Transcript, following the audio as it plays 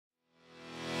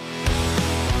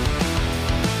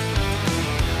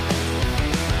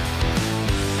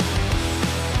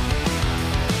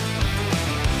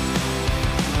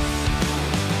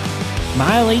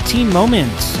Mile 18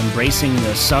 Moments, embracing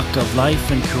the suck of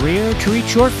life and career to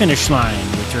reach your finish line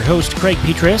with your host, Craig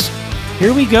Petras.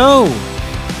 Here we go!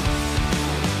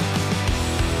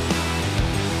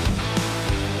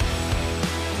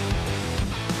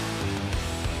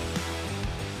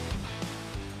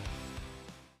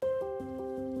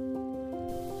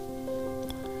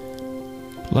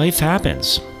 Life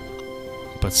happens,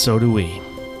 but so do we.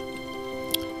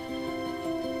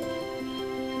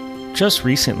 Just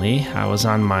recently, I was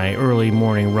on my early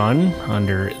morning run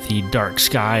under the dark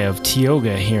sky of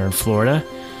Tioga here in Florida.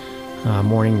 A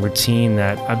morning routine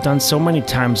that I've done so many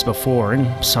times before,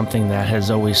 and something that has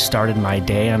always started my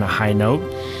day on a high note.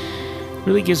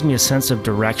 Really gives me a sense of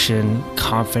direction,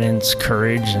 confidence,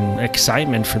 courage, and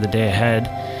excitement for the day ahead.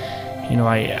 You know,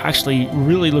 I actually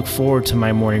really look forward to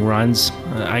my morning runs.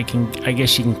 I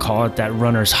guess you can call it that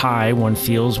runner's high one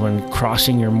feels when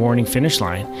crossing your morning finish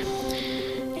line.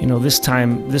 You know,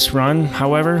 this run,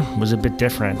 however, was a bit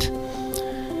different.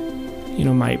 You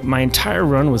know, my entire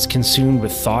run was consumed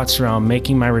with thoughts around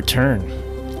making my return.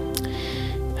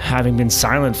 Having been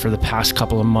silent for the past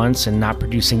couple of months and not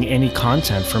producing any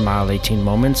content for Mile 18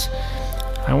 Moments,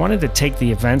 I wanted to take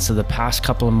the events of the past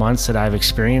couple of months that I've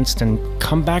experienced and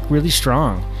come back really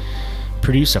strong.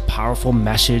 Produce a powerful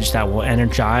message that will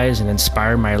energize and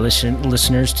inspire my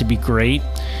listeners to be great,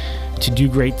 to do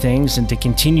great things, and to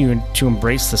continue to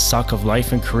embrace the suck of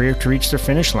life and career to reach their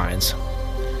finish lines.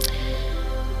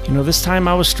 You know, this time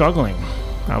I was struggling.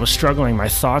 My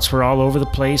thoughts were all over the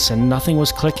place and nothing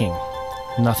was clicking.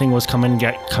 Nothing was coming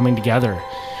together.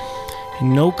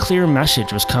 And no clear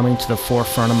message was coming to the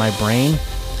forefront of my brain,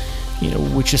 you know,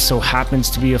 which just so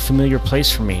happens to be a familiar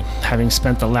place for me, having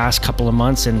spent the last couple of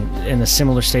months in a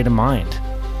similar state of mind.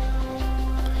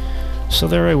 So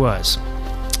there I was.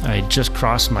 I had just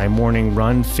crossed my morning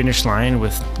run finish line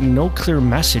with no clear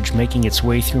message making its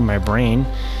way through my brain,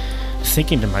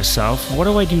 thinking to myself, what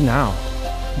do I do now?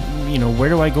 You know, where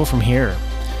do I go from here?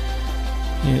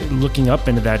 You know, looking up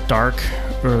into that dark,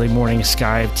 early morning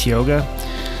sky of Tioga,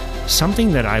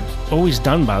 something that I've always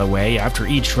done, by the way, after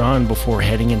each run before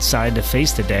heading inside to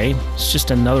face the day. It's just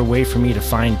another way for me to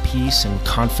find peace and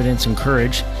confidence and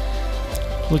courage.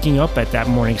 Looking up at that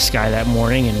morning sky that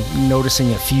morning and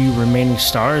noticing a few remaining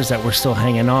stars that were still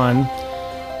hanging on,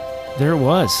 there it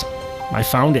was. I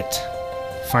found it.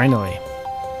 Finally.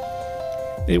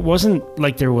 It wasn't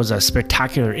like there was a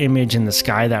spectacular image in the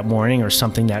sky that morning or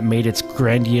something that made its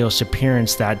grandiose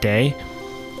appearance that day.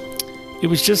 It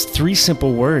was just 3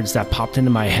 simple words that popped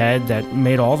into my head that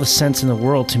made all the sense in the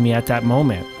world to me at that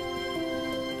moment.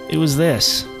 It was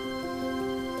this: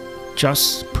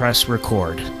 just press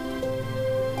record.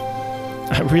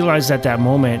 I realized at that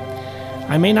moment,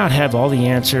 I may not have all the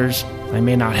answers. I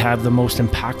may not have the most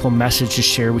impactful message to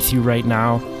share with you right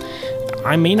now.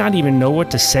 I may not even know what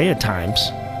to say at times.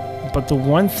 But the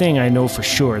one thing I know for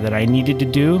sure that I needed to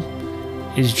do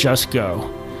is just go.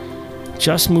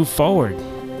 Just move forward.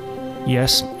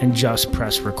 Yes, and just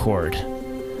press record.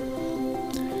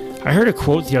 I heard a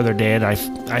quote the other day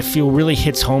that I feel really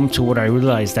hits home to what I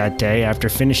realized that day after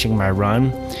finishing my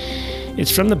run. It's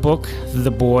from the book,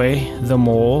 The Boy, the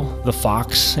Mole, the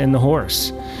Fox, and the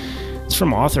Horse. It's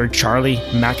from author Charlie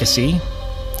Mackesy.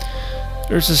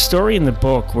 There's a story in the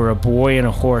book where a boy and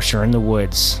a horse are in the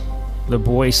woods. The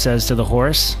boy says to the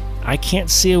horse, "I can't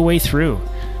see a way through."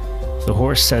 The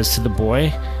horse says to the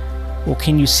boy, "Well,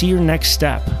 can you see your next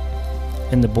step?"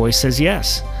 And the boy says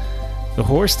yes. The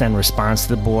horse then responds to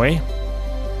the boy,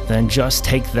 "Then just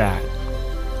take that."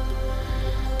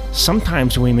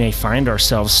 Sometimes we may find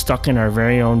ourselves stuck in our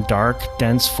very own dark,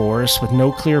 dense forest with no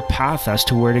clear path as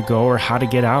to where to go or how to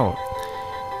get out.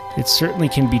 It certainly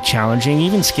can be challenging,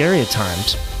 even scary at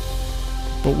times.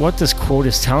 But what this quote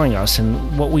is telling us,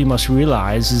 and what we must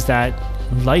realize, is that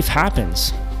life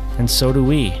happens, and so do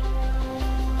we.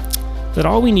 That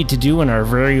all we need to do in our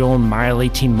very own Mile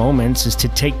 18 Moments is to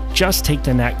take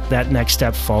that next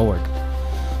step forward.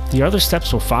 The other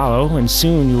steps will follow, and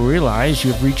soon you'll realize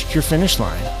you have reached your finish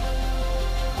line.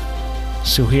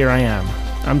 So here I am.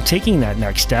 I'm taking that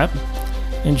next step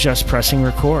and just pressing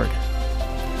record.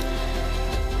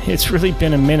 It's really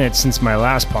been a minute since my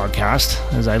last podcast.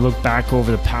 As I look back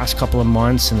over the past couple of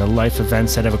months and the life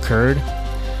events that have occurred,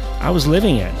 I was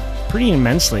living it pretty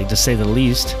immensely, to say the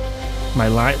least. My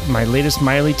latest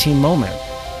Mile 18 moment.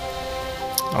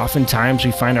 Oftentimes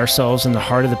we find ourselves in the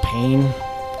heart of the pain,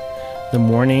 the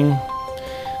mourning,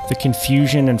 the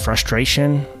confusion and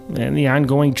frustration, and the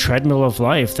ongoing treadmill of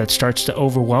life that starts to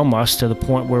overwhelm us to the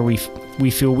point where we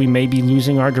feel we may be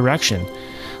losing our direction,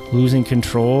 losing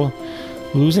control,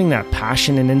 losing that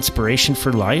passion and inspiration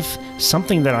for life,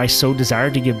 something that I so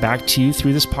desire to give back to you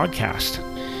through this podcast.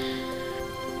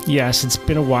 Yes, it's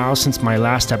been a while since my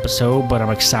last episode, but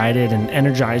I'm excited and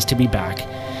energized to be back.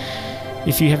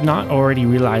 If you have not already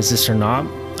realized this or not,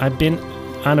 I've been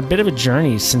on a bit of a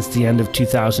journey since the end of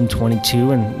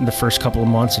 2022 and the first couple of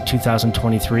months of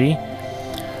 2023.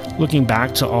 Looking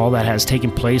back to all that has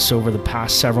taken place over the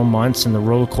past several months and the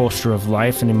roller coaster of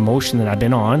life and emotion that I've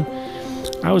been on,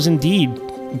 I was indeed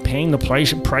paying the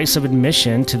price of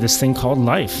admission to this thing called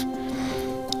life.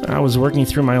 I was working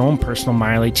through my own personal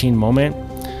Mile 18 moment.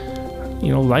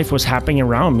 Life was happening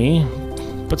around me,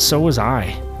 but so was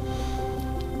I.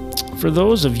 For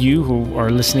those of you who are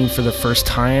listening for the first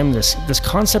time, this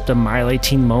concept of Mile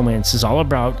 18 moments is all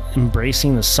about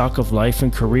embracing the suck of life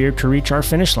and career to reach our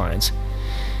finish lines.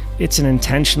 It's an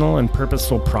intentional and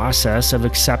purposeful process of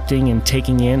accepting and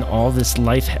taking in all this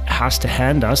life has to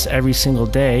hand us every single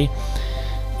day,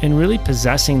 and really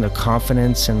possessing the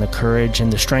confidence and the courage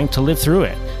and the strength to live through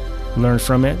it, learn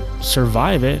from it,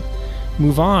 survive it,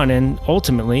 move on, and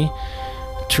ultimately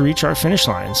to reach our finish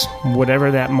lines, whatever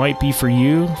that might be for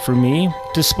you, for me,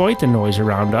 despite the noise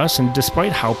around us and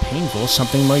despite how painful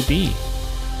something might be.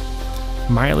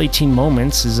 Mile 18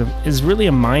 moments is really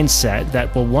a mindset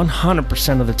that will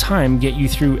 100% of the time get you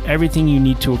through everything you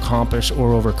need to accomplish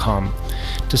or overcome,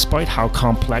 despite how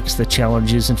complex the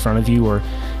challenge is in front of you or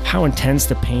how intense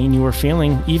the pain you are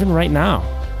feeling even right now.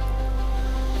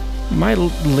 My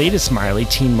latest Mile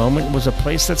 18 moment was a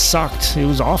place that sucked. It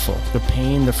was awful. The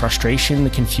pain, the frustration, the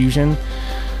confusion,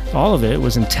 all of it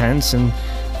was intense, and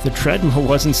the treadmill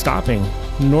wasn't stopping,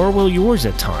 nor will yours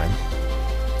at time.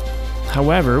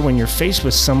 However, when you're faced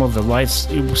with some of life's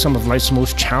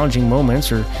most challenging moments,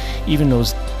 or even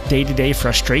those day-to-day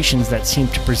frustrations that seem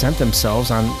to present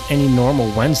themselves on any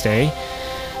normal Wednesday,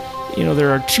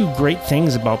 there are two great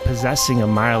things about possessing a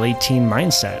Mile 18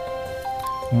 mindset.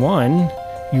 One,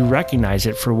 you recognize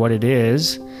it for what it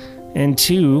is, and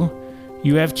two,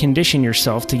 you have conditioned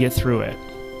yourself to get through it.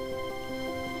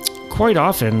 Quite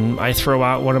often, I throw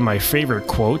out one of my favorite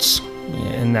quotes,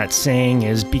 and that saying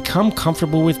is, become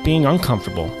comfortable with being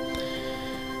uncomfortable.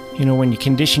 When you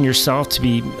condition yourself to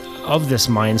be of this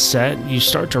mindset, you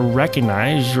start to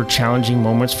recognize your challenging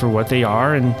moments for what they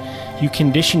are, and you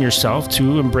condition yourself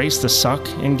to embrace the suck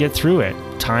and get through it,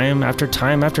 time after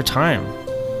time after time.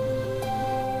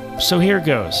 So here it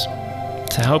goes.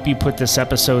 To help you put this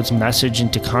episode's message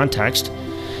into context,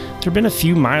 there have been a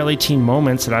few Mile 18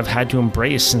 moments that I've had to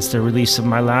embrace since the release of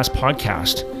my last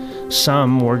podcast. Some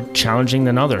more challenging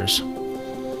than others.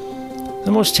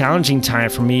 The most challenging time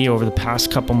for me over the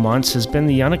past couple months has been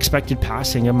the unexpected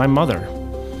passing of my mother.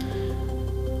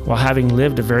 While having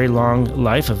lived a very long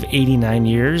life of 89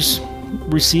 years,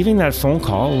 receiving that phone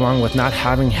call, along with not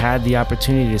having had the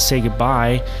opportunity to say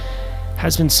goodbye,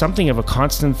 has been something of a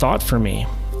constant thought for me.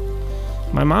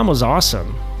 My mom was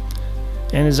awesome,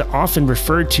 and is often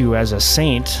referred to as a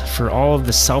saint for all of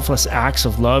the selfless acts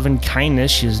of love and kindness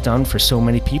she has done for so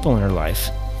many people in her life.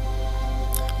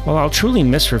 While I'll truly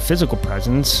miss her physical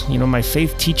presence, my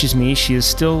faith teaches me she is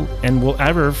still and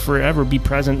will forever be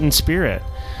present in spirit,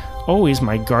 always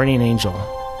my guardian angel.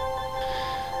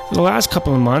 The last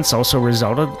couple of months also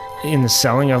resulted in the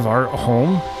selling of our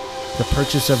home, the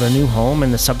purchase of a new home,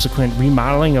 and the subsequent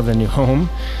remodeling of the new home,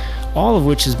 all of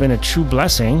which has been a true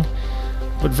blessing,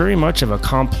 but very much of a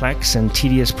complex and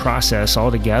tedious process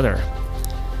altogether.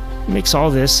 Mix all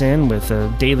this in with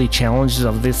the daily challenges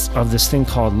of this thing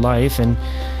called life, and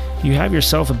you have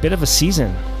yourself a bit of a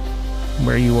season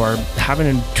where you are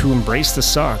having to embrace the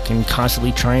suck and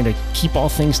constantly trying to keep all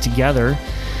things together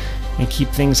and keep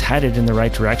things headed in the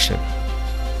right direction.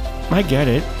 I get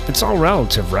it. It's all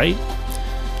relative, right?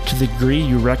 To the degree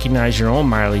you recognize your own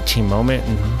Mile 18 moment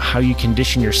and how you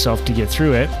condition yourself to get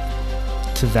through it,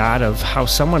 to that of how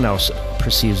someone else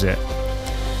perceives it.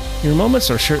 Your moments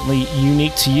are certainly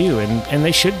unique to you, and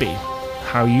they should be.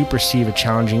 How you perceive a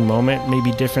challenging moment may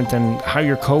be different than how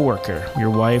your coworker,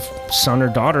 your wife, son, or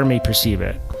daughter may perceive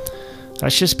it.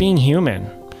 That's just being human.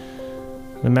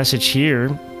 The message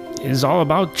here is all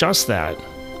about just that,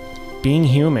 being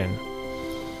human.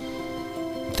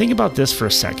 Think about this for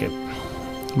a second.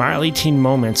 Mile 18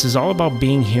 Moments is all about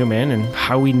being human and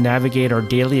how we navigate our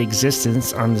daily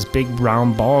existence on this big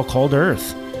round ball called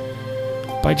Earth.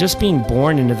 By just being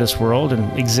born into this world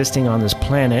and existing on this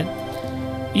planet,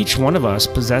 each one of us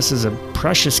possesses a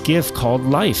precious gift called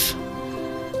life.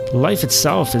 Life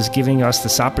itself is giving us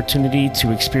this opportunity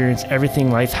to experience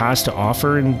everything life has to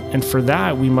offer, and for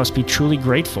that we must be truly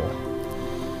grateful.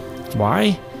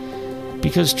 Why?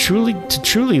 Because to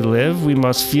truly live, we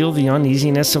must feel the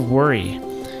uneasiness of worry.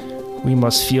 We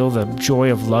must feel the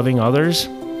joy of loving others.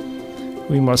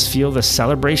 We must feel the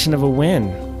celebration of a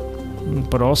win,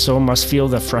 but also must feel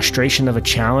the frustration of a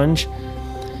challenge.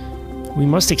 We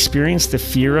must experience the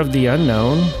fear of the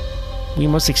unknown. We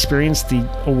must experience the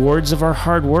awards of our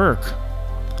hard work,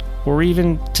 or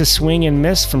even to swing and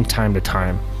miss from time to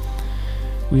time.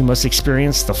 We must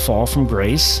experience the fall from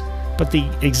grace, but the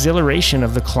exhilaration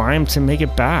of the climb to make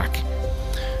it back.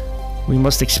 We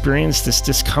must experience this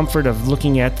discomfort of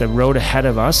looking at the road ahead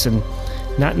of us and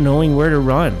not knowing where to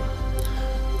run.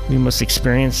 We must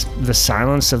experience the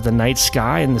silence of the night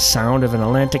sky and the sound of an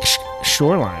Atlantic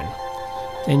shoreline.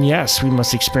 And yes, we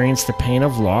must experience the pain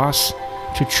of loss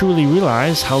to truly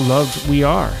realize how loved we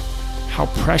are, how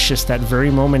precious that very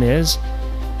moment is,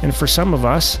 and for some of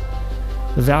us,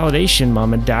 the validation,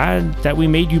 Mom and Dad, that we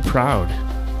made you proud.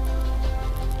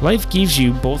 Life gives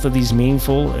you both of these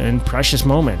meaningful and precious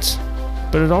moments,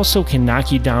 but it also can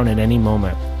knock you down at any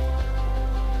moment.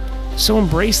 So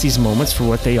embrace these moments for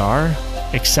what they are,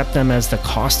 accept them as the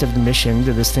cost of admission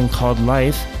to this thing called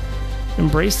life.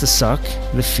 Embrace the suck,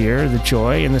 the fear, the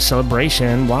joy, and the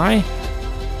celebration. Why?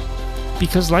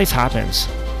 Because life happens,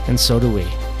 and so do we.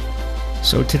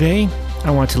 So today,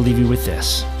 I want to leave you with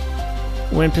this.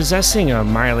 When possessing a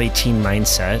Mile 18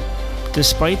 mindset,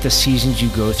 despite the seasons you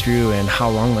go through and how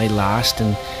long they last,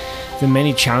 and the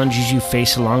many challenges you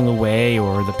face along the way,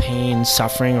 or the pain,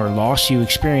 suffering, or loss you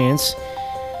experience,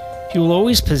 you will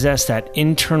always possess that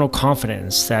internal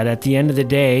confidence that at the end of the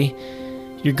day,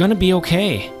 you're going to be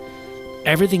okay.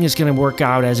 Everything is going to work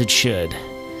out as it should.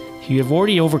 You have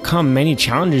already overcome many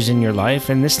challenges in your life,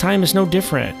 and this time is no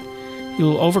different. You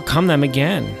will overcome them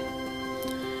again.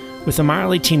 With a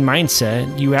Mile 18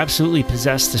 mindset, you absolutely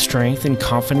possess the strength and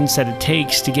confidence that it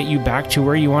takes to get you back to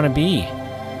where you want to be.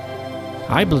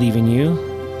 I believe in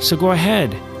you, so go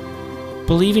ahead.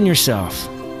 Believe in yourself.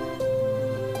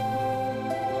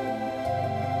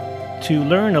 To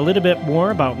learn a little bit more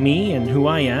about me and who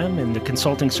I am and the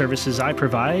consulting services I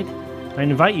provide, I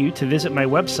invite you to visit my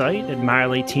website at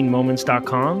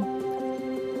mile18moments.com.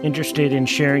 Interested in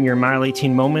sharing your Mile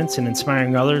 18 moments and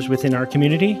inspiring others within our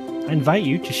community? I invite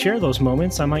you to share those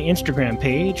moments on my Instagram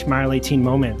page, Mile 18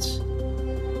 Moments.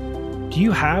 Do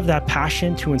you have that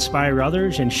passion to inspire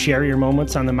others and share your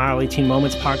moments on the Mile 18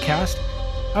 Moments podcast?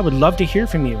 I would love to hear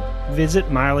from you. Visit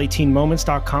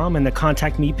mile18moments.com and the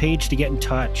Contact Me page to get in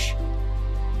touch.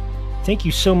 Thank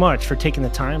you so much for taking the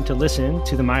time to listen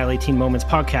to the Mile 18 Moments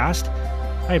podcast.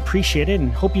 I appreciate it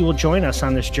and hope you will join us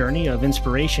on this journey of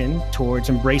inspiration towards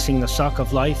embracing the suck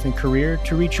of life and career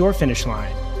to reach your finish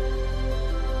line.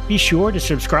 Be sure to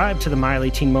subscribe to the Mile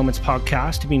 18 Moments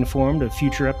podcast to be informed of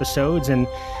future episodes, and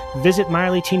visit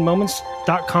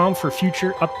mile18moments.com for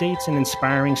future updates and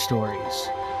inspiring stories.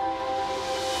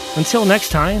 Until next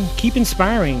time, keep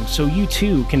inspiring so you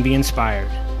too can be inspired.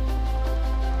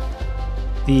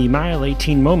 The Mile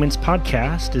 18 Moments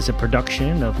podcast is a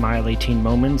production of Mile 18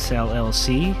 Moments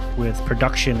LLC, with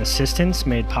production assistance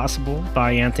made possible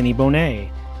by Anthony Bonet.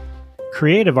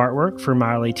 Creative artwork for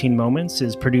Mile 18 Moments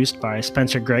is produced by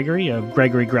Spencer Gregory of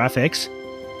Gregory Graphics.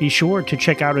 Be sure to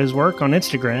check out his work on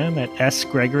Instagram at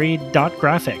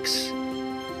sgregory.graphics.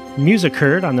 Music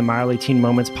heard on the Mile 18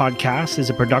 Moments podcast is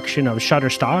a production of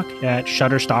Shutterstock at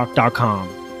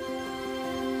shutterstock.com.